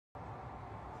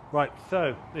Right,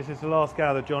 so this is the last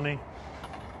gather, Johnny.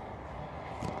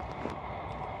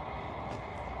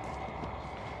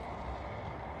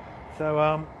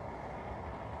 So,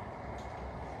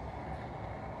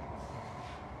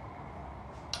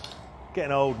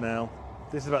 getting old now.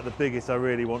 This is about the biggest I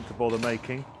really want to bother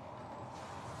making.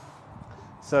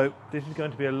 So this is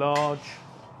going to be a large,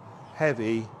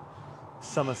 heavy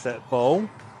Somerset bowl.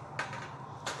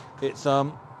 It's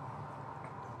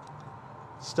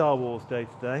Star Wars Day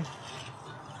today,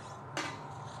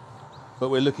 but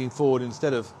we're looking forward,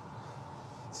 instead of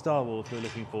Star Wars, we're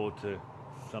looking forward to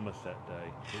Somerset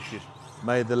Day, which is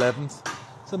May the 11th.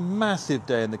 It's a massive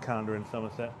day in the calendar in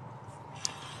Somerset.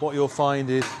 What you'll find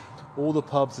is all the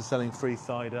pubs are selling free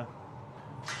cider.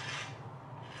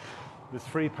 There's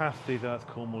free pasties. That's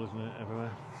Cornwall, isn't it?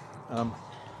 Everywhere.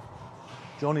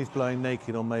 Johnny's blowing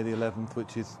naked on May the 11th,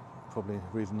 which is probably a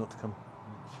reason not to come.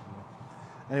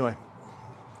 Anyway,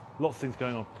 lots of things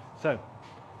going on. So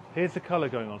here's the colour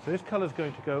going on. So this colour's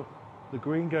going to go, the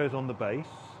green goes on the base.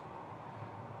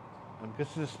 And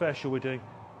this is a special, we're doing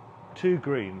 2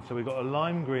 greens. So we've got a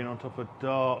lime green on top of a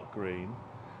dark green.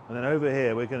 And then over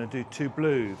here we're going to do 2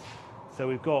 blues. So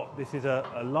we've got, this is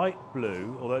a light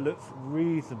blue, although it looks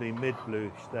reasonably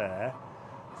mid-bluish there.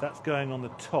 So that's going on the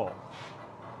top.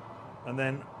 And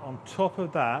then on top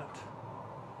of that,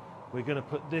 we're going to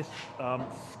put this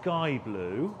sky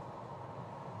blue.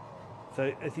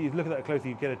 So as you look at that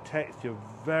closely, you get a texture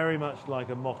very much like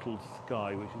a mottled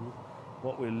sky, which is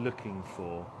what we're looking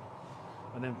for.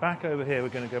 And then back over here, we're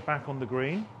going to go back on the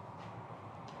green.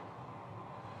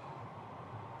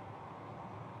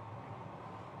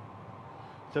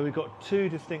 So we've got 2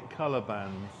 distinct colour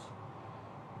bands,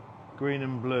 green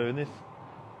and blue, and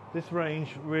this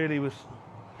range really was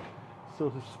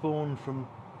sort of spawned from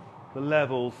the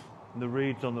levels and the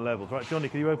reeds on the levels. Right, Johnny,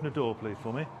 can you open the door, please,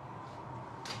 for me?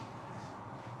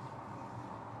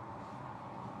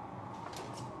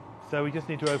 So we just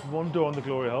need to open one door on the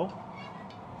glory hole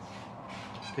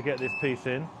to get this piece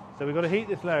in. So we've got to heat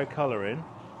this layer of colour in,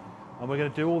 and we're going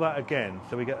to do all that again,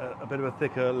 so we get a bit of a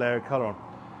thicker layer of colour on.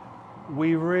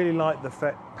 We really like the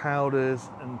effect powders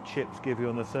and chips give you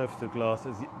on the surface of glass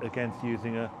against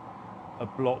using a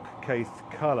block cased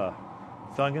colour.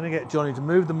 So I'm going to get Johnny to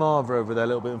move the marver over there a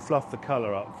little bit and fluff the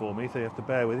colour up for me, so you have to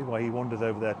bear with him while he wanders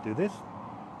over there to do this.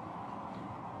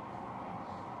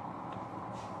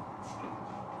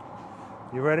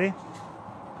 You ready?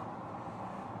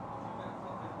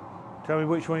 Tell me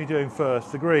which one you're doing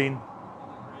first. The green?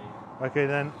 Okay,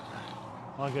 then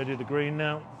I'm going to do the green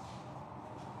now.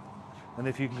 And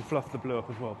if you can fluff the blue up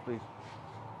as well, please.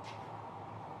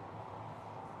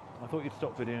 I thought you'd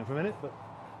stop videoing for a minute, but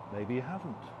maybe you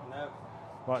haven't. No.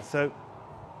 Right, so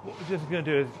what we're just going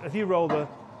to do is, as you roll the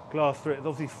glass through it, it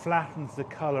obviously flattens the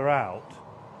colour out.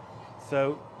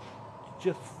 So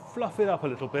just fluff it up a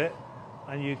little bit,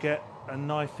 and you get a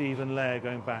nice even layer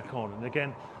going back on. And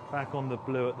again, back on the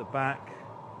blue at the back,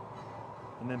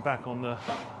 and then back on the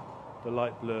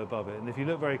light blue above it. And if you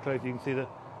look very closely, you can see the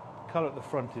colour at the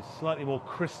front is slightly more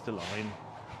crystalline,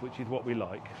 which is what we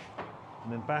like.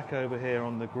 And then back over here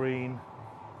on the green.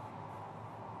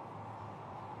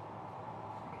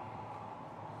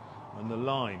 And the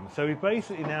lime. So we've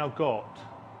basically now got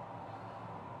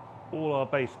all our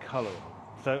base colour.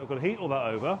 So we've got to heat all that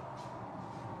over.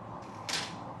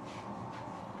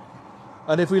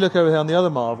 And if we look over here on the other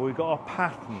marble, we've got our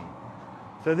pattern.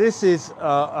 So this is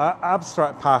our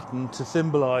abstract pattern to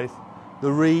symbolise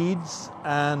the reeds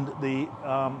and the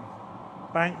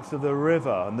banks of the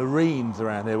river and the reens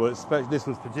around here. Well, this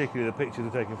was particularly the pictures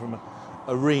are taken from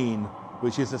a reen,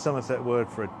 which is the Somerset word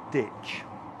for a ditch.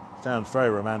 Sounds very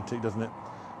romantic, doesn't it?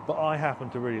 But I happen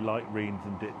to really like reens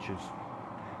and ditches.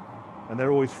 And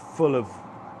they're always full of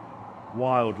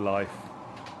wildlife.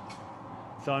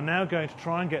 So I'm now going to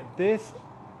try and get this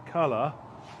colour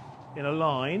in a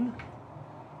line.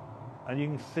 And you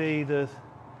can see the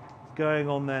going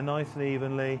on there nice and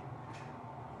evenly.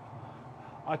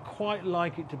 I quite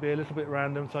like it to be a little bit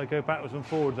random, so I go backwards and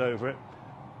forwards over it.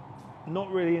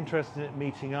 Not really interested in it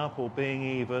meeting up or being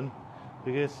even,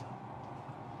 because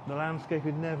the landscape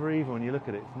is never even when you look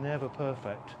at it. It's never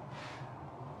perfect.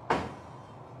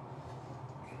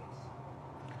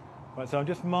 Right, so I'm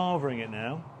just marvering it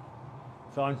now.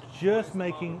 So I'm just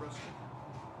making...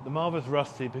 The marver's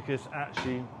rusty because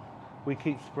actually we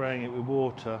keep spraying it with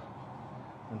water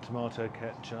and tomato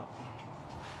ketchup.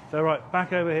 So right,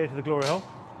 back over here to the glory hole.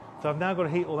 So I've now got to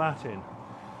heat all that in.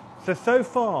 So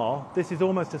far, this is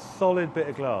almost a solid bit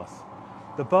of glass.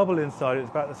 The bubble inside it is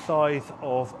about the size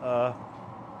of a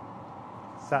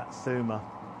Satsuma.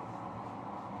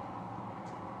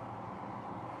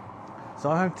 So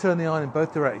I have to turn the iron in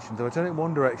both directions. If I turn it in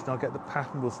one direction, I'll get the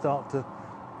pattern will start to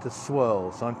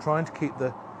swirl. So I'm trying to keep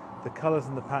the colours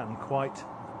in the pattern quite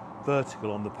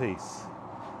vertical on the piece.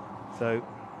 So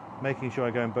making sure I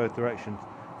go in both directions.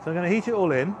 So I'm going to heat it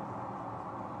all in.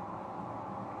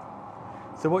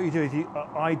 So what you do is,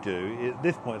 I do at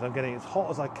this point, I'm getting it as hot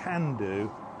as I can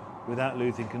do without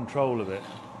losing control of it.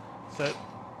 So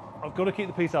I've got to keep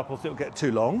the piece up or else it'll get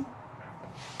too long.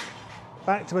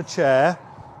 Back to my chair.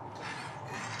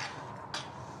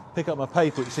 Pick up my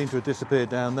paper, which seemed to have disappeared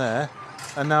down there.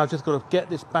 And now I've just got to get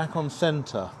this back on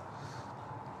centre.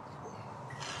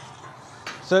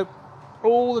 So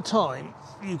all the time,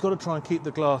 you've got to try and keep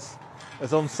the glass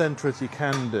as on centre as you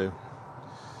can do.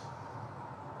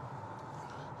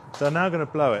 So I'm now going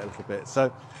to blow it a little bit.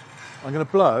 So I'm going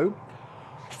to blow,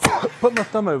 put my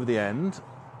thumb over the end.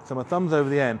 So my thumb's over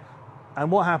the end.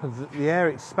 And what happens is the air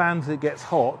expands, it gets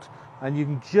hot, and you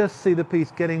can just see the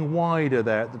piece getting wider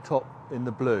there at the top in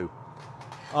the blue.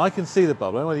 I can see the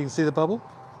bubble. Anyone, you can see the bubble?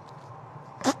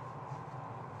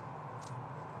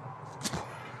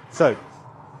 So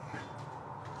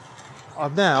I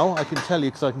can tell you,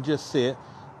 because I can just see it,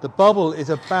 the bubble is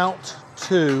about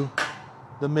to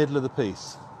the middle of the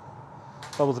piece.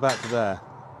 Bubble's about to there.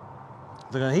 So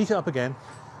I'm going to heat it up again.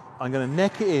 I'm going to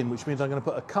neck it in, which means I'm going to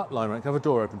put a cut line around it. Can I have a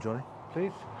door open, Johnny,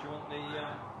 please?